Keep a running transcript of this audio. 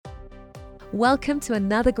Welcome to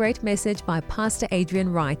another great message by Pastor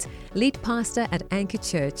Adrian Wright, lead pastor at Anchor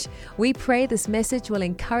Church. We pray this message will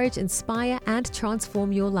encourage, inspire, and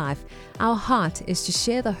transform your life. Our heart is to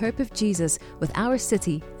share the hope of Jesus with our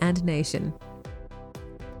city and nation.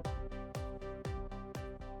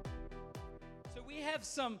 So we have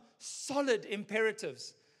some solid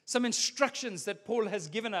imperatives, some instructions that Paul has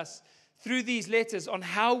given us through these letters on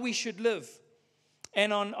how we should live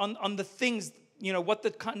and on the things, what the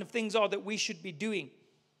kind of things are that we should be doing.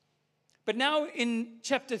 But now in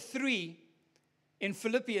chapter 3 in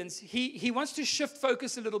Philippians, he wants to shift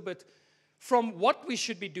focus a little bit from what we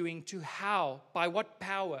should be doing to how, by what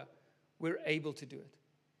power we're able to do it.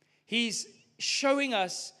 He's showing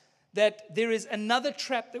us that there is another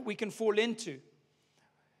trap that we can fall into.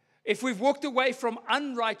 If we've walked away from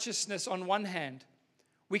unrighteousness on one hand,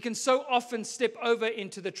 we can so often step over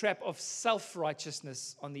into the trap of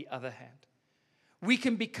self-righteousness on the other hand. We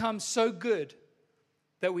can become so good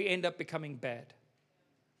that we end up becoming bad.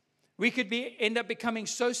 We could end up becoming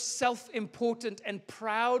so self-important and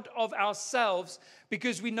proud of ourselves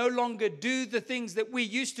because we no longer do the things that we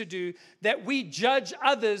used to do, that we judge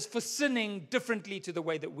others for sinning differently to the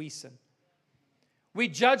way that we sin. We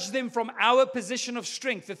judge them from our position of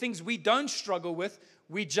strength. The things we don't struggle with,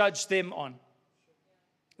 we judge them on.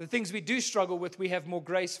 The things we do struggle with, we have more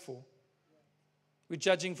grace for. We're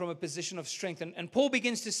judging from a position of strength. And Paul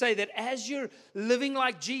begins to say that as you're living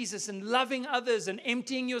like Jesus and loving others and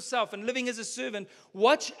emptying yourself and living as a servant,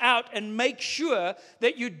 watch out and make sure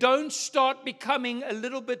that you don't start becoming a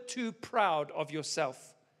little bit too proud of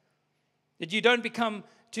yourself. That you don't become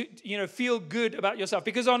to feel good about yourself.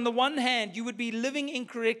 Because on the one hand, you would be living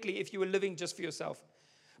incorrectly if you were living just for yourself.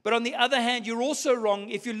 But on the other hand, you're also wrong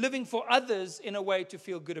if you're living for others in a way to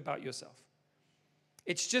feel good about yourself.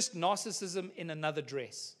 It's just narcissism in another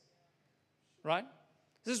dress, right?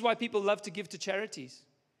 This is why people love to give to charities.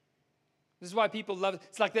 This is why people love it.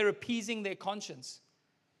 It's like they're appeasing their conscience.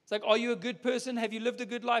 It's like, are you a good person? Have you lived a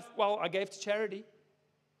good life? Well, I gave to charity.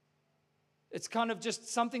 It's kind of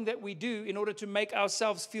just something that we do in order to make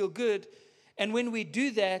ourselves feel good. And when we do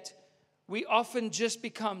that, we often just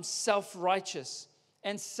become self-righteous.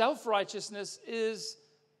 And self-righteousness is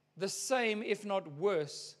the same, if not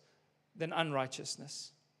worse, than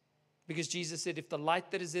unrighteousness. Because Jesus said, if the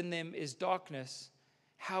light that is in them is darkness,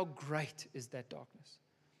 how great is that darkness?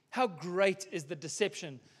 How great is the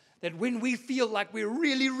deception that when we feel like we're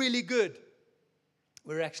really, really good,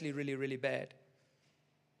 we're actually really, really bad.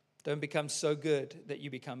 Don't become so good that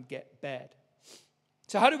you become bad.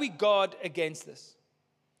 So how do we guard against this?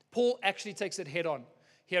 Paul actually takes it head on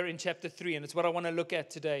here in chapter 3, and it's what I want to look at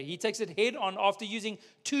today. He takes it head on after using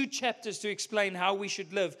 2 chapters to explain how we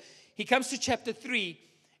should live. He comes to chapter 3,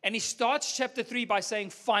 and he starts chapter 3 by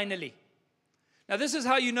saying, finally. Now, this is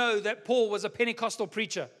how you know that Paul was a Pentecostal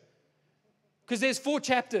preacher. Because there's 4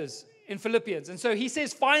 chapters in Philippians. And so he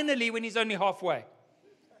says, finally, when he's only halfway.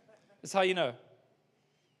 That's how you know.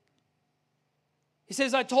 He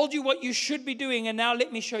says, I told you what you should be doing, and now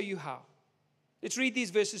let me show you how. Let's read these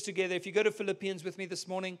verses together. If you go to Philippians with me this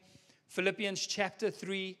morning, Philippians chapter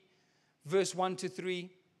 3, verse 1 to 3.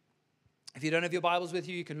 If you don't have your Bibles with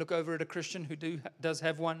you, you can look over at a Christian who does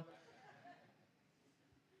have one.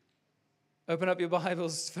 Open up your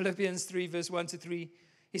Bibles, Philippians 3, verse 1 to 3.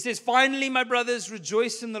 He says, finally, my brothers,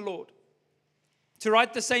 rejoice in the Lord. To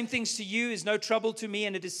write the same things to you is no trouble to me,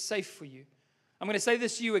 and it is safe for you. I'm going to say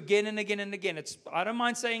this to you again and again and again. I don't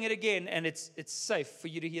mind saying it again, and it's safe for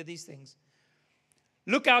you to hear these things.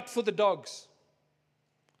 Look out for the dogs.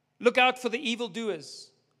 Look out for the evildoers.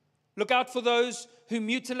 Look out for those who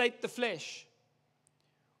mutilate the flesh.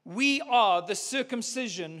 We are the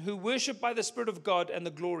circumcision who worship by the Spirit of God and the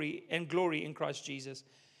glory in Christ Jesus,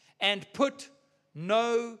 and put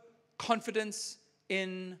no confidence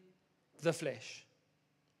in the flesh.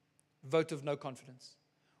 Vote of no confidence.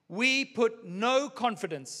 We put no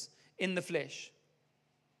confidence in the flesh.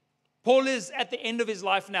 Paul is at the end of his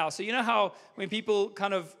life now. So you know how when people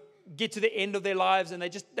kind of get to the end of their lives and they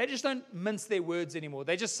just don't mince their words anymore.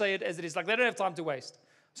 They just say it as it is. Like they don't have time to waste.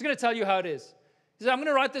 I'm just going to tell you how it is. He said, I'm going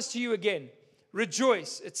to write this to you again.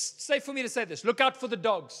 Rejoice. It's safe for me to say this. Look out for the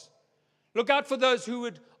dogs. Look out for those who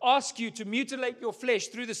would ask you to mutilate your flesh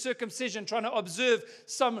through the circumcision, trying to observe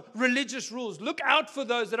some religious rules. Look out for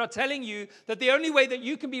those that are telling you that the only way that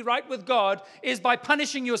you can be right with God is by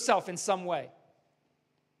punishing yourself in some way.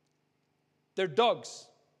 They're dogs.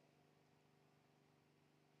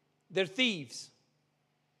 They're thieves.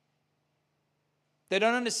 They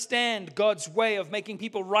don't understand God's way of making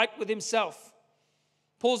people right with himself.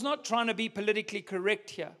 Paul's not trying to be politically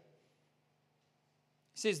correct here.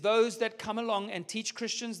 He says, those that come along and teach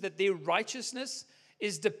Christians that their righteousness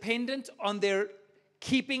is dependent on their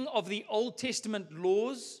keeping of the Old Testament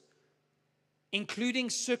laws, including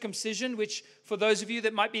circumcision, which for those of you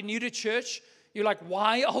that might be new to church, you're like,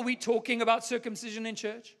 why are we talking about circumcision in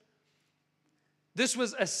church? This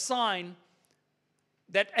was a sign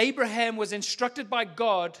that Abraham was instructed by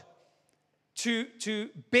God to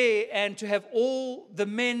bear and to have all the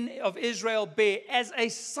men of Israel bear as a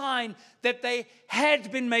sign that they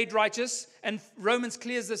had been made righteous. And Romans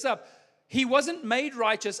clears this up. He wasn't made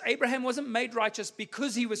righteous. Abraham wasn't made righteous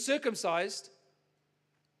because he was circumcised.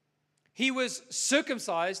 He was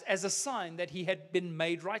circumcised as a sign that he had been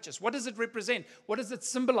made righteous. What does it represent? What does it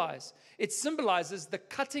symbolize? It symbolizes the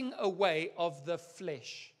cutting away of the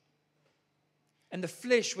flesh. And the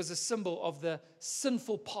flesh was a symbol of the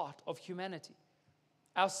sinful part of humanity.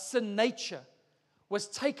 Our sin nature was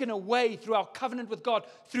taken away through our covenant with God,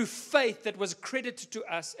 through faith that was credited to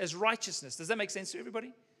us as righteousness. Does that make sense to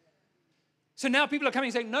everybody? So now people are coming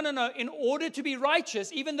and saying, no. In order to be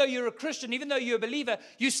righteous, even though you're a Christian, even though you're a believer,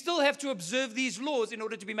 you still have to observe these laws in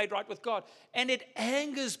order to be made right with God. And it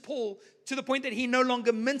angers Paul to the point that he no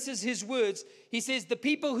longer minces his words. He says, the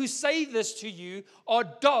people who say this to you are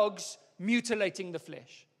dogs mutilating the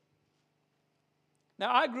flesh.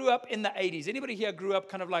 Now, I grew up in the 80s. Anybody here grew up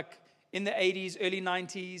kind of like in the 80s, early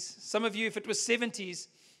 90s? Some of you, if it was 70s,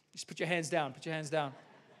 just put your hands down. Put your hands down.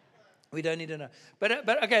 We don't need to know.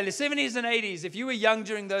 But okay, the 70s and 80s, if you were young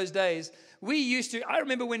during those days, we used to, I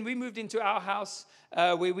remember when we moved into our house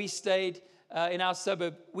where we stayed in our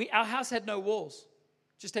suburb, our house had no walls,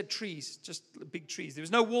 just had trees, just big trees. There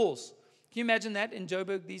was no walls. Can you imagine that in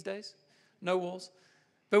Joburg these days? No walls.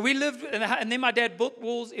 But we lived, and then my dad built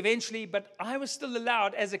walls eventually, but I was still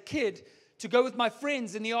allowed as a kid to go with my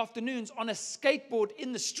friends in the afternoons on a skateboard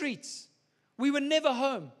in the streets. We were never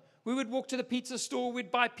home. We would walk to the pizza store,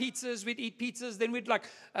 we'd buy pizzas, we'd eat pizzas, then we'd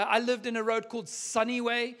I lived in a road called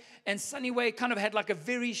Sunnyway, and Sunnyway kind of had like a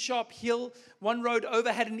very sharp hill. One road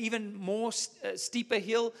over had an even more steeper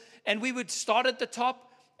hill, and we would start at the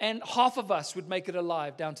top, and half of us would make it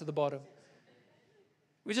alive down to the bottom.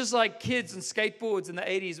 We're just like kids and skateboards in the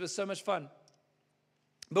 80s. It was so much fun.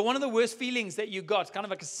 But one of the worst feelings that you got, kind of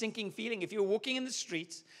like a sinking feeling, if you were walking in the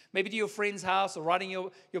streets, maybe to your friend's house or riding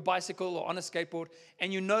your bicycle or on a skateboard,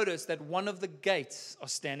 and you notice that one of the gates are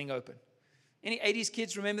standing open. Any 80s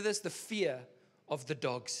kids remember this? The fear of the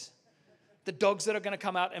dogs. The dogs that are going to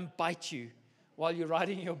come out and bite you while you're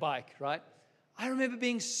riding your bike, right? I remember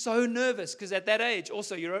being so nervous because at that age,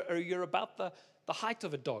 also, you're about the height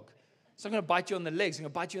of a dog. So I'm going to bite you on the legs. I'm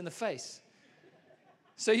going to bite you in the face.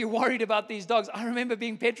 So you're worried about these dogs. I remember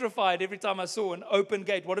being petrified every time I saw an open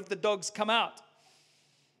gate. What if the dogs come out?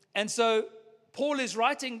 And so Paul is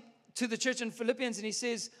writing to the church in Philippians, and he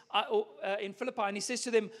says, in Philippi, and he says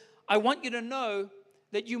to them, I want you to know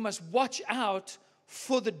that you must watch out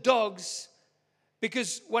for the dogs,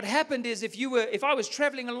 because what happened is if I was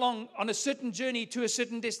traveling along on a certain journey to a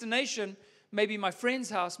certain destination, maybe my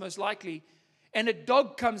friend's house most likely, and a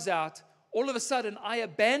dog comes out, all of a sudden I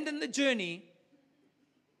abandon the journey.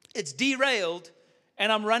 It's derailed,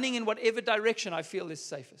 and I'm running in whatever direction I feel is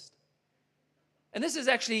safest. And this is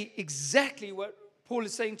actually exactly what Paul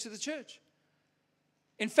is saying to the church.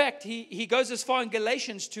 In fact, he goes as far in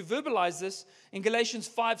Galatians to verbalize this. In Galatians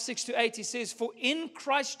 5:6-8, he says, for in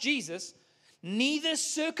Christ Jesus, neither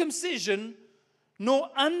circumcision nor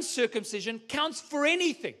uncircumcision counts for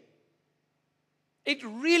anything. It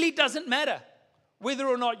really doesn't matter whether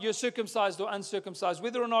or not you're circumcised or uncircumcised,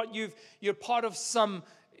 whether or not you're part of some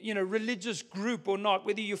religious group or not,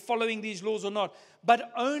 whether you're following these laws or not,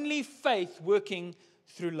 but only faith working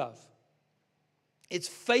through love. It's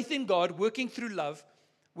faith in God working through love.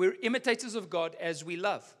 We're imitators of God as we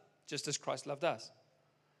love, just as Christ loved us.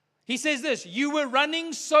 He says this, you were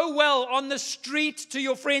running so well on the street to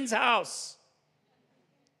your friend's house.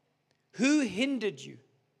 Who hindered you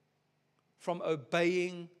from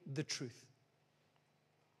obeying the truth?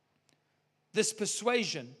 This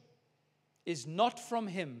persuasion is not from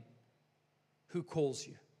him who calls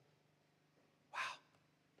you. Wow.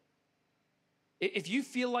 If you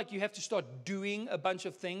feel like you have to start doing a bunch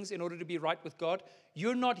of things in order to be right with God,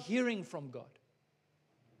 you're not hearing from God.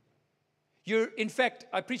 In fact,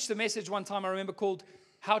 I preached a message one time I remember called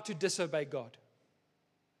How to Disobey God.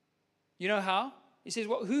 You know how? He says,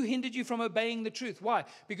 well, who hindered you from obeying the truth? Why?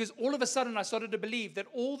 Because all of a sudden I started to believe that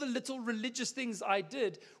all the little religious things I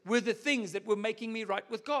did were the things that were making me right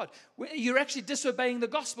with God. You're actually disobeying the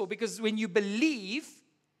gospel, because when you believe,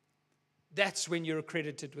 that's when you're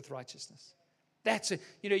accredited with righteousness.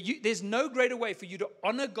 There's no greater way for you to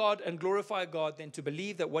honor God and glorify God than to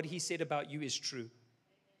believe that what he said about you is true.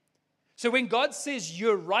 So when God says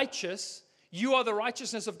you're righteous, you are the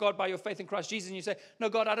righteousness of God by your faith in Christ Jesus, and you say, no,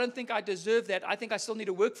 God, I don't think I deserve that. I think I still need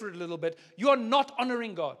to work for it a little bit. You are not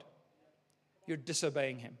honoring God. You're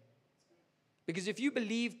disobeying him. Because if you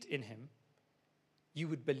believed in him, you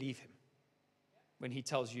would believe him when he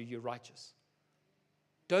tells you you're righteous.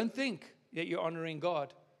 Don't think that you're honoring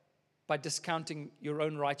God by discounting your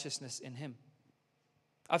own righteousness in him.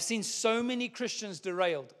 I've seen so many Christians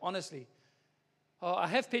derailed, honestly. Oh, I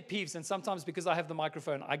have pet peeves, and sometimes because I have the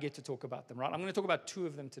microphone, I get to talk about them, right? I'm going to talk about 2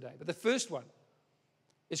 of them today. But the first one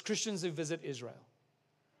is Christians who visit Israel.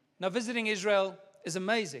 Now, visiting Israel is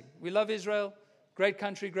amazing. We love Israel, great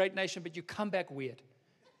country, great nation, but you come back weird.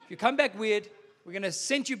 If you come back weird, we're going to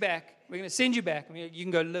send you back. We're going to send you back. You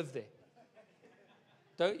can go live there.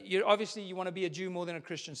 Obviously, you want to be a Jew more than a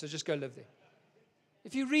Christian, so just go live there.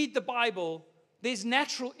 If you read the Bible, there's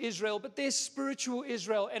natural Israel, but there's spiritual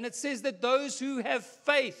Israel. And it says that those who have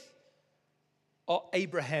faith are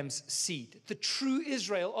Abraham's seed. The true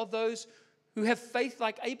Israel are those who have faith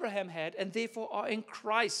like Abraham had and therefore are in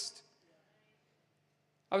Christ.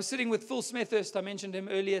 I was sitting with Phil Smethurst. I mentioned him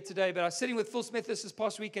earlier today, but I was sitting with Phil Smethurst this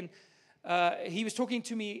past week, and he was talking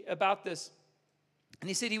to me about this. And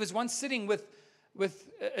he said he was once sitting with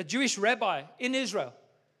a Jewish rabbi in Israel.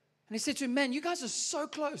 And he said to him, man, you guys are so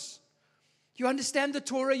close. You understand the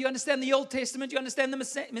Torah, you understand the Old Testament, you understand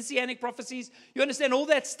the messianic prophecies, you understand all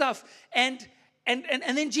that stuff. And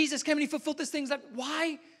then Jesus came and he fulfilled these things. Like,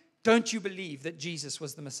 why don't you believe that Jesus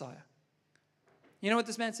was the Messiah? You know what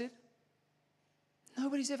this man said?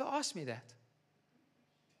 Nobody's ever asked me that.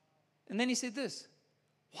 And then he said this,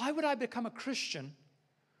 why would I become a Christian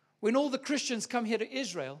when all the Christians come here to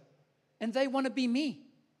Israel and they want to be me?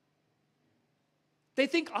 They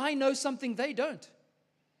think I know something they don't.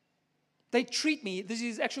 They treat me, this is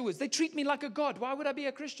his actual words, they treat me like a god. Why would I be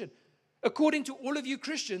a Christian? According to all of you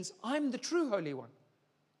Christians, I'm the true Holy One.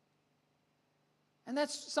 And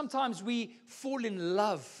that's sometimes we fall in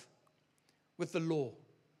love with the law,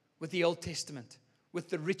 with the Old Testament, with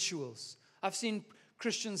the rituals. I've seen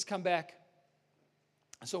Christians come back.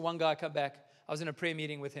 I saw one guy come back. I was in a prayer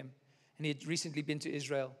meeting with him, and he had recently been to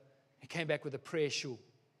Israel. He came back with a prayer shul.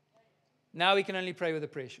 Now he can only pray with a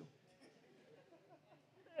prayer shul.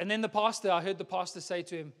 And then I heard the pastor say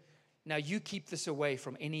to him, now you keep this away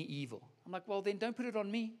from any evil. I'm like, well, then don't put it on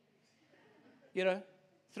me. You know,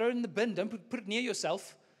 throw it in the bin. Don't put it near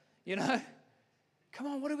yourself. You know, come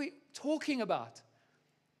on, what are we talking about?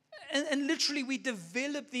 And literally we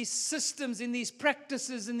develop these systems and these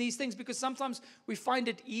practices and these things because sometimes we find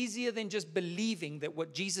it easier than just believing that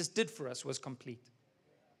what Jesus did for us was complete.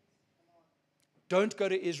 Don't go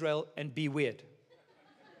to Israel and be weird.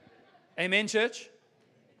 Amen, church?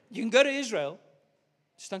 You can go to Israel,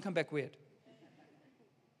 just don't come back weird.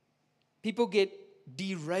 People get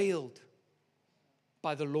derailed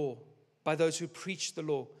by the law, by those who preach the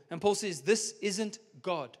law. And Paul says, this isn't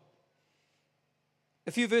God.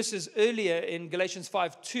 A few verses earlier in Galatians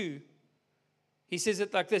 5:2, he says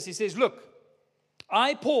it like this. He says, look,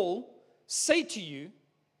 I, Paul, say to you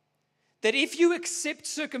that if you accept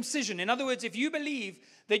circumcision, in other words, if you believe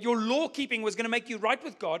that your law keeping was going to make you right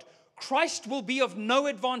with God, Christ will be of no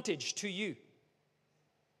advantage to you.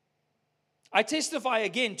 I testify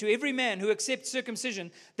again to every man who accepts circumcision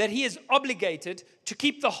that he is obligated to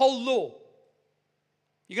keep the whole law.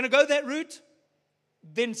 You're going to go that route?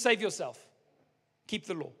 Then save yourself. Keep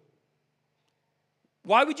the law.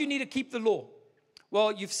 Why would you need to keep the law?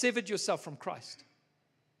 Well, you've severed yourself from Christ.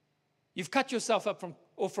 You've cut yourself up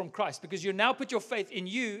from Christ because you now put your faith in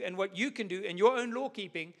you and what you can do and your own law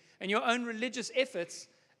keeping and your own religious efforts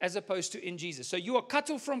as opposed to in Jesus. So you are cut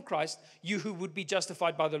off from Christ, you who would be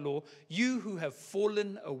justified by the law, you who have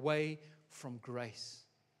fallen away from grace.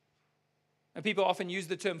 And people often use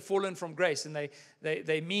the term fallen from grace, and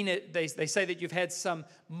they mean it, they say that you've had some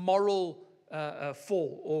moral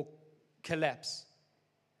fall or collapse.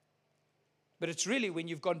 But it's really when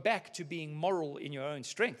you've gone back to being moral in your own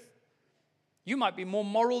strength. You might be more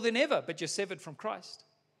moral than ever, but you're severed from Christ.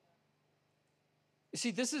 You see,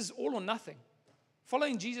 this is all or nothing.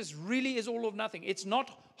 Following Jesus really is all or nothing. It's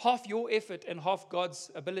not half your effort and half God's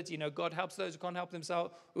ability. You know, God helps those who can't help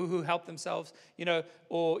themselves, who help themselves. You know,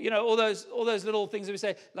 or all those little things that we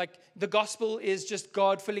say, like the gospel is just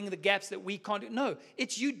God filling the gaps that we can't do. No,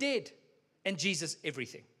 it's you dead and Jesus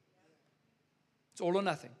everything. It's all or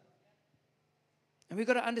nothing, and we've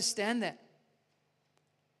got to understand that.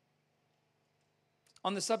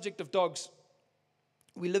 On the subject of dogs,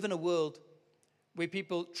 we live in a world where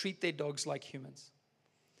people treat their dogs like humans.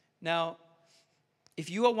 Now,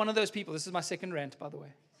 if you are one of those people, this is my second rant, by the way.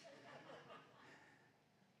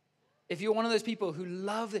 if you're one of those people who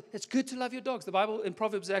love it, it's good to love your dogs. The Bible in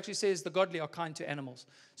Proverbs actually says the godly are kind to animals.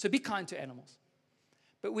 So be kind to animals.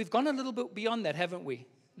 But we've gone a little bit beyond that, haven't we?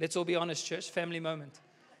 Let's all be honest, church, family moment.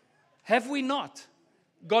 Have we not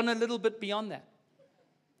gone a little bit beyond that?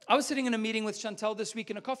 I was sitting in a meeting with Chantal this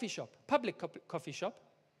week in a coffee shop, public coffee shop,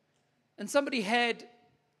 and somebody had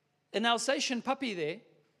an Alsatian puppy there,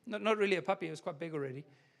 not really a puppy, it was quite big already,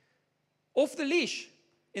 off the leash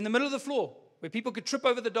in the middle of the floor where people could trip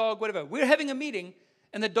over the dog, whatever. We're having a meeting,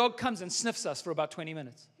 and the dog comes and sniffs us for about 20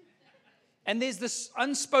 minutes. And there's this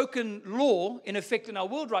unspoken law in effect in our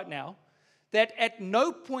world right now that at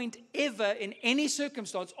no point ever in any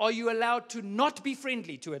circumstance are you allowed to not be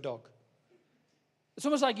friendly to a dog. It's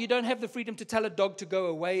almost like you don't have the freedom to tell a dog to go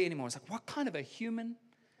away anymore. It's like, what kind of a human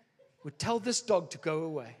would tell this dog to go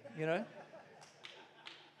away, you know?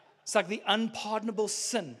 It's like the unpardonable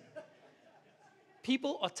sin.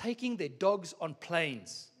 People are taking their dogs on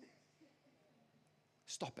planes.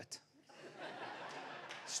 Stop it.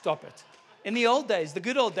 Stop it. In the old days, the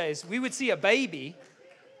good old days, we would see a baby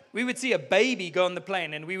go on the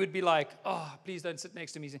plane, and we would be like, oh, please don't sit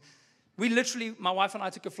next to me. We literally, my wife and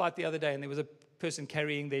I took a flight the other day, and there was a person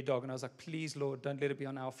carrying their dog, and I was like, please, Lord, don't let it be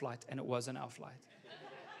on our flight. And it was on our flight.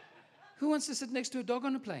 Who wants to sit next to a dog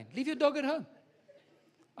on a plane? Leave your dog at home.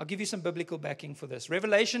 I'll give you some biblical backing for this.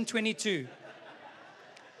 Revelation 22.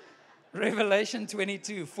 Revelation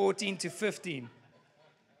 22, 14 to 15.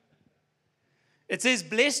 It says,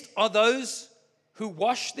 blessed are those who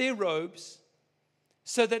wash their robes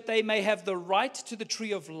so that they may have the right to the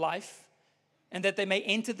tree of life and that they may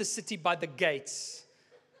enter the city by the gates.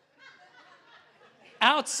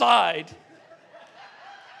 Outside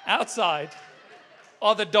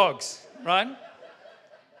are the dogs, right?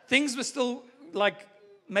 Things were still like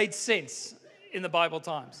made sense in the Bible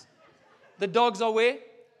times. The dogs are where?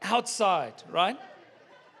 Outside, right?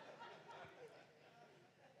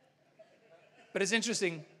 But it's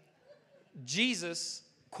interesting. Jesus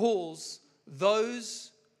calls those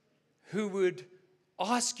who would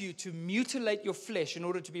ask you to mutilate your flesh in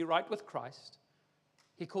order to be right with Christ,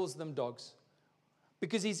 he calls them dogs.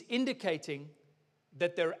 Because he's indicating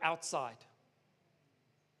that they're outside.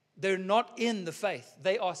 They're not in the faith.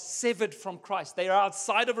 They are severed from Christ. They are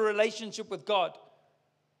outside of a relationship with God.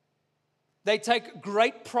 They take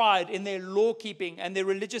great pride in their law keeping and their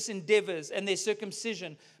religious endeavors and their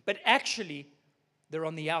circumcision, but actually they're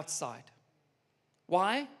on the outside.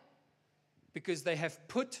 Why? Because they have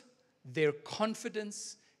put their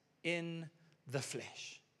confidence in the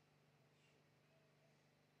flesh.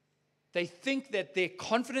 They think that their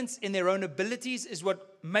confidence in their own abilities is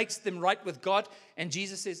what makes them right with God. And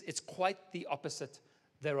Jesus says it's quite the opposite.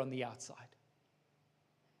 They're on the outside.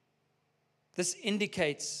 This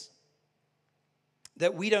indicates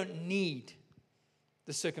that we don't need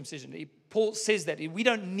the circumcision. Paul says that we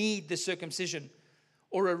don't need the circumcision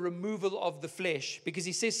or a removal of the flesh, because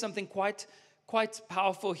he says something quite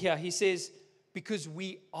powerful here. He says, because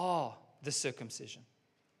we are the circumcision.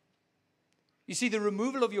 You see, the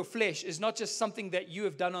removal of your flesh is not just something that you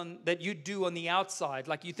have done that you do on the outside.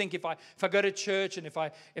 Like you think if I go to church and if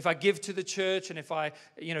I give to the church and if I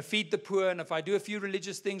feed the poor and if I do a few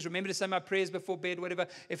religious things, remember to say my prayers before bed, whatever.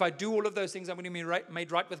 If I do all of those things, I'm going to be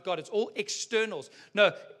made right with God. It's all externals.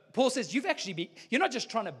 No, Paul says you're not just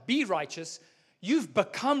trying to be righteous. You've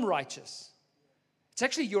become righteous. It's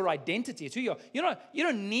actually your identity. It's who you are. You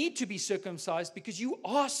don't need to be circumcised because you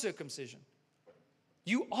are circumcision.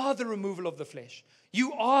 You are the removal of the flesh.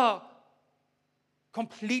 You are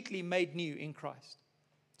completely made new in Christ.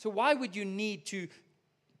 So why would you need to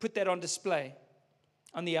put that on display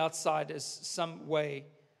on the outside as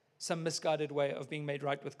some misguided way of being made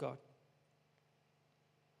right with God?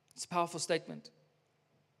 It's a powerful statement.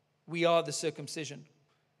 We are the circumcision.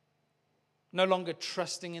 No longer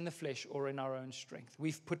trusting in the flesh or in our own strength.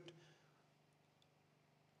 We've put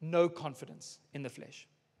no confidence in the flesh.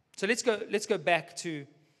 So let's go back to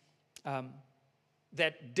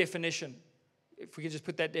that definition. If we could just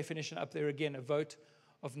put that definition up there again, a vote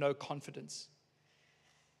of no confidence.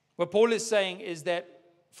 What Paul is saying is that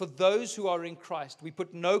for those who are in Christ, we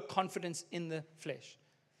put no confidence in the flesh.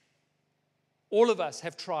 All of us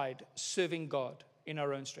have tried serving God in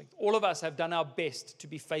our own strength. All of us have done our best to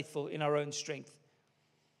be faithful in our own strength.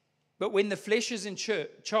 But when the flesh is in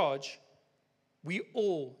charge, we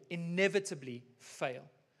all inevitably fail.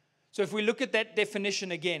 So if we look at that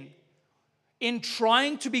definition again, in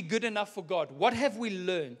trying to be good enough for God, what have we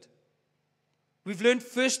learned? We've learned,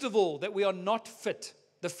 first of all, that we are not fit.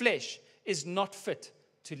 The flesh is not fit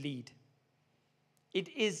to lead. It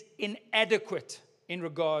is inadequate in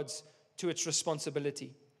regards to its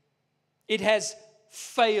responsibility. It has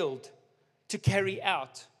failed to carry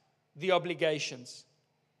out the obligations.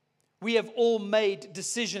 We have all made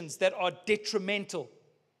decisions that are detrimental,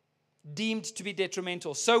 deemed to be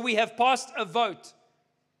detrimental. So we have passed a vote,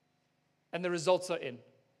 and the results are in.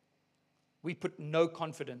 We put no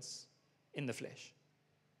confidence in the flesh.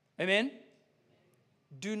 Amen?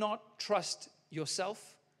 Do not trust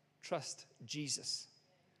yourself, trust Jesus.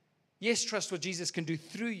 Yes, trust what Jesus can do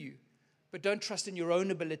through you, but don't trust in your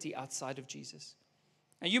own ability outside of Jesus.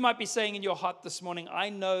 And you might be saying in your heart this morning, I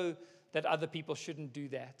know that other people shouldn't do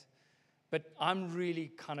that, but I'm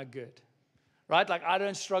really kind of good, right? Like I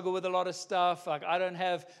don't struggle with a lot of stuff. Like I don't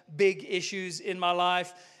have big issues in my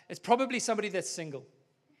life. It's probably somebody that's single.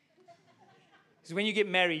 Because when you get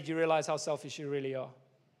married, you realize how selfish you really are.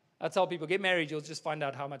 I tell people, get married, you'll just find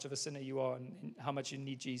out how much of a sinner you are and how much you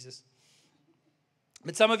need Jesus.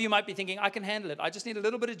 But some of you might be thinking, I can handle it. I just need a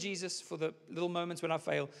little bit of Jesus for the little moments when I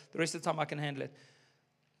fail. The rest of the time, I can handle it.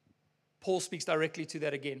 Paul speaks directly to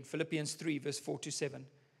that again. Philippians 3, verse 4 to 7.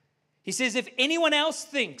 He says, if anyone else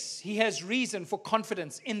thinks he has reason for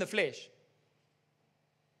confidence in the flesh,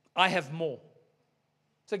 I have more.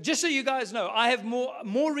 So just so you guys know, I have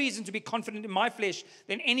more reason to be confident in my flesh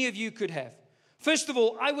than any of you could have. First of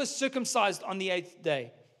all, I was circumcised on the 8th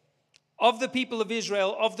day, of the people of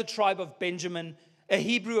Israel, of the tribe of Benjamin, a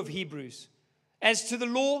Hebrew of Hebrews. As to the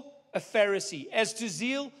law, a Pharisee. As to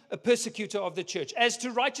zeal, a persecutor of the church. As to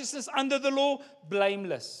righteousness under the law,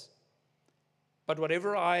 blameless. But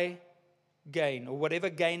whatever I gain, or whatever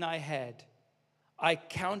gain I had, I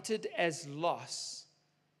counted as loss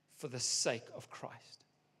for the sake of Christ.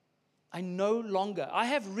 I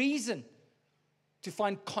have reason to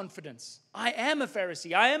find confidence. I am a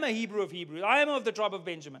Pharisee. I am a Hebrew of Hebrews. I am of the tribe of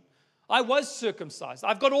Benjamin. I was circumcised.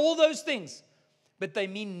 I've got all those things. But they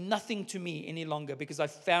mean nothing to me any longer because I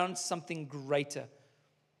found something greater.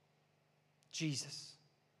 Jesus.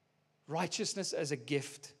 Righteousness as a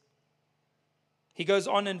gift. He goes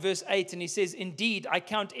on in verse 8 and he says, indeed, I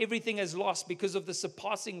count everything as loss because of the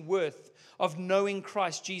surpassing worth of knowing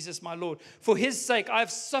Christ Jesus my Lord. For his sake, I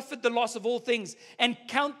have suffered the loss of all things and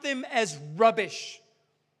count them as rubbish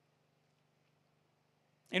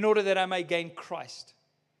in order that I may gain Christ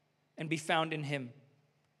and be found in him.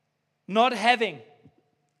 Not having,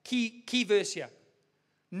 key verse here,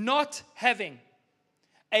 not having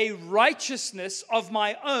a righteousness of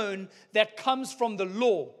my own that comes from the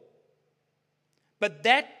law, but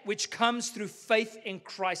that which comes through faith in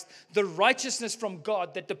Christ, the righteousness from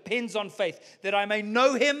God that depends on faith, that I may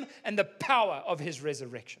know him and the power of his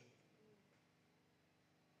resurrection.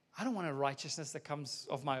 I don't want a righteousness that comes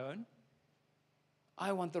of my own.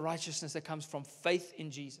 I want the righteousness that comes from faith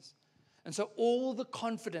in Jesus. And so all the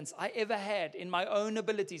confidence I ever had in my own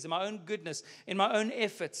abilities, in my own goodness, in my own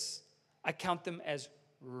efforts, I count them as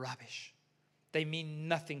rubbish. They mean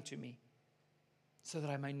nothing to me so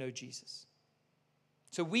that I may know Jesus.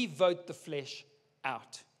 So we vote the flesh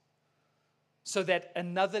out so that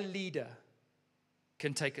another leader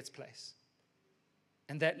can take its place.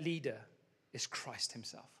 And that leader is Christ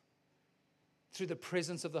himself. Through the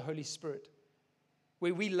presence of the Holy Spirit,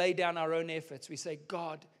 where we lay down our own efforts, we say,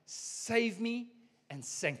 God, save me and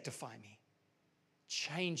sanctify me.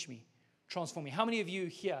 Change me, transform me. How many of you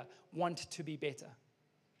here want to be better?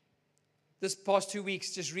 This past 2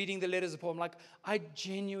 weeks, just reading the letters of Paul, I'm like, I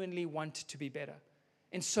genuinely want to be better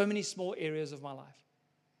in so many small areas of my life.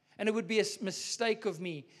 And it would be a mistake of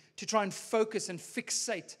me to try and focus and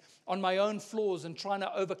fixate on my own flaws and trying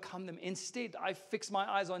to overcome them. Instead, I fix my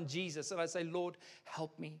eyes on Jesus and I say, Lord,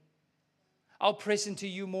 help me. I'll press into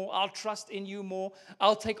you more. I'll trust in you more.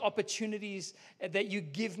 I'll take opportunities that you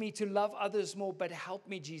give me to love others more. But help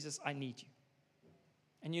me, Jesus, I need you.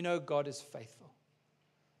 And you know God is faithful.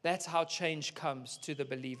 That's how change comes to the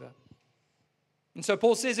believer. And so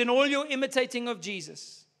Paul says, in all your imitating of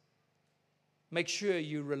Jesus, make sure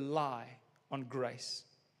you rely on grace.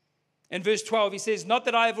 In verse 12, he says, not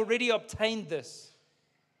that I have already obtained this,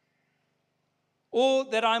 or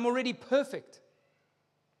that I'm already perfect,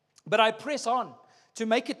 but I press on to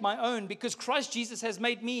make it my own because Christ Jesus has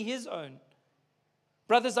made me his own.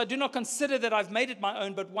 Brothers, I do not consider that I've made it my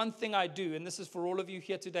own, but one thing I do, and this is for all of you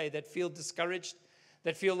here today that feel discouraged,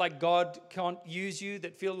 that feel like God can't use you,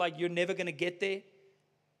 that feel like you're never going to get there.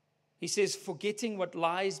 He says, forgetting what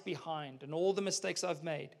lies behind and all the mistakes I've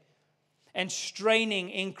made, and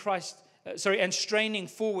straining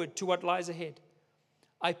forward to what lies ahead,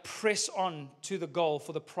 I press on to the goal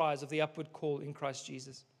for the prize of the upward call in Christ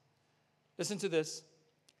Jesus. Listen to this.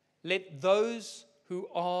 Let those who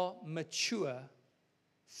are mature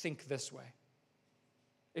think this way.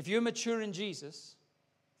 If you're mature in Jesus,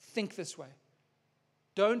 think this way.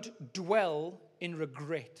 Don't dwell in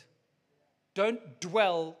regret. Don't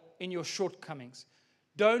dwell in your shortcomings.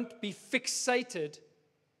 Don't be fixated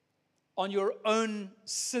on your own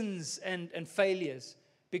sins and failures.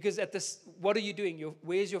 Because what are you doing?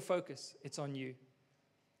 Where's your focus? It's on you.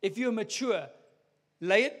 If you're mature,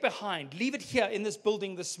 lay it behind. Leave it here in this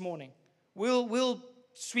building this morning. We'll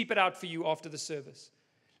sweep it out for you after the service.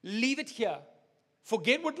 Leave it here.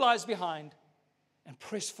 Forget what lies behind and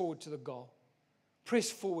press forward to the goal.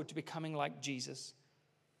 Press forward to becoming like Jesus.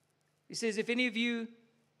 He says, if in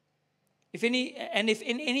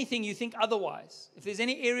anything you think otherwise, if there's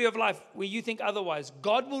any area of life where you think otherwise,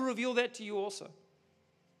 God will reveal that to you also.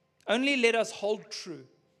 Only let us hold true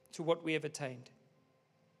to what we have attained.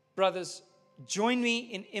 Brothers, join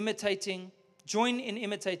in imitating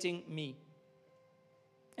me,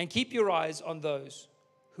 and keep your eyes on those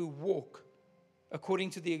who walk according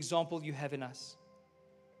to the example you have in us.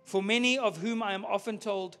 For many of whom I am often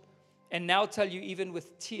told, and now tell you even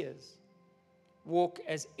with tears, walk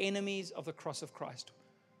as enemies of the cross of Christ.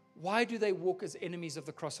 Why do they walk as enemies of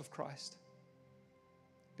the cross of Christ?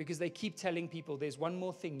 Because they keep telling people there's one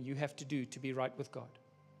more thing you have to do to be right with God.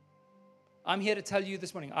 I'm here to tell you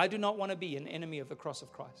this morning, I do not want to be an enemy of the cross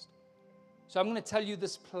of Christ. So I'm going to tell you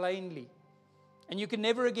this plainly. And you can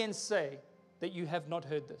never again say that you have not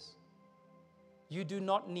heard this. You do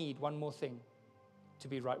not need one more thing to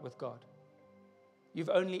be right with God. You've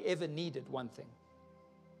only ever needed one thing,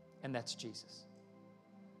 and that's Jesus.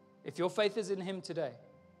 If your faith is in Him today,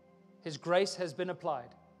 His grace has been applied,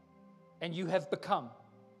 and you have become,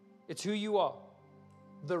 it's who you are,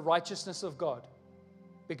 the righteousness of God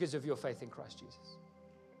because of your faith in Christ Jesus.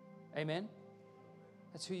 Amen?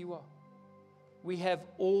 That's who you are. We have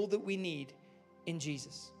all that we need in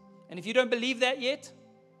Jesus. And if you don't believe that yet,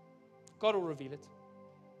 God will reveal it.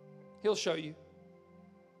 He'll show you.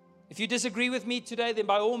 If you disagree with me today, then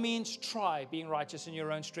by all means try being righteous in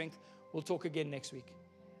your own strength. We'll talk again next week.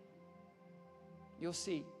 You'll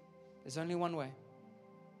see. There's only one way.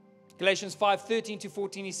 Galatians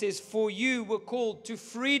 5:13-14, he says, for you were called to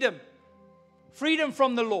freedom. Freedom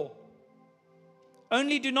from the law.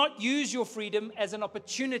 Only do not use your freedom as an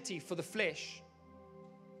opportunity for the flesh,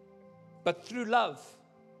 but through love,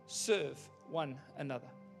 serve one another.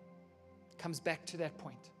 Comes back to that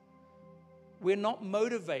point. We're not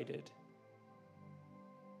motivated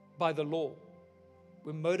by the law.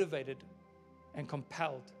 We're motivated and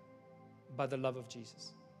compelled by the love of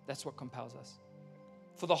Jesus. That's what compels us.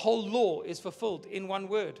 For the whole law is fulfilled in one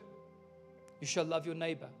word. You shall love your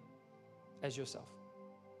neighbor as yourself.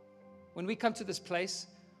 When we come to this place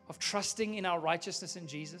of trusting in our righteousness in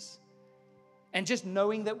Jesus and just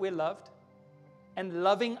knowing that we're loved and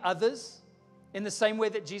loving others in the same way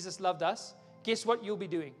that Jesus loved us, guess what you'll be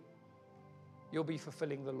doing? You'll be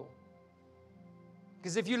fulfilling the law.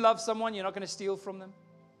 Because if you love someone, you're not going to steal from them.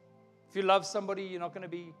 If you love somebody, you're not going to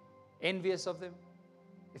be envious of them.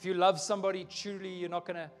 If you love somebody truly, you're not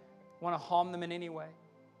going to want to harm them in any way.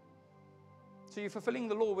 So you're fulfilling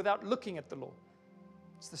the law without looking at the law.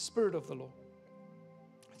 It's the spirit of the law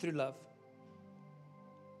through love.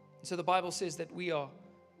 And so the Bible says that we are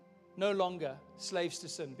no longer slaves to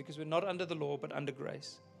sin because we're not under the law but under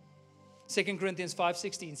grace. 2 Corinthians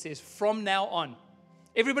 5:16 says, from now on.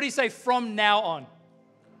 Everybody say, from now on.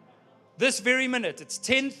 This very minute, it's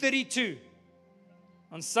 10:32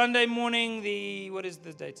 on Sunday morning, what is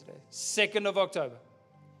the date today? 2nd of October.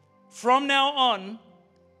 From now on,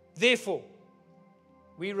 therefore,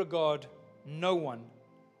 we regard no one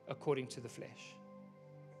according to the flesh.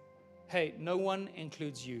 Hey, no one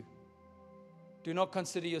includes you. Do not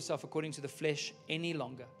consider yourself according to the flesh any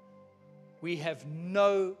longer. We have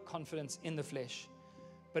no confidence in the flesh,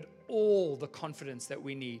 but all the confidence that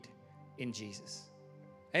we need in Jesus.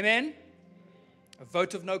 Amen? A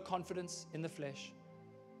vote of no confidence in the flesh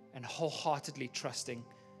and wholeheartedly trusting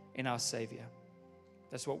in our Savior.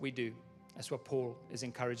 That's what we do. That's what Paul is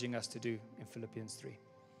encouraging us to do in Philippians 3.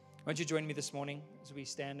 Won't you join me this morning as we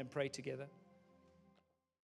stand and pray together?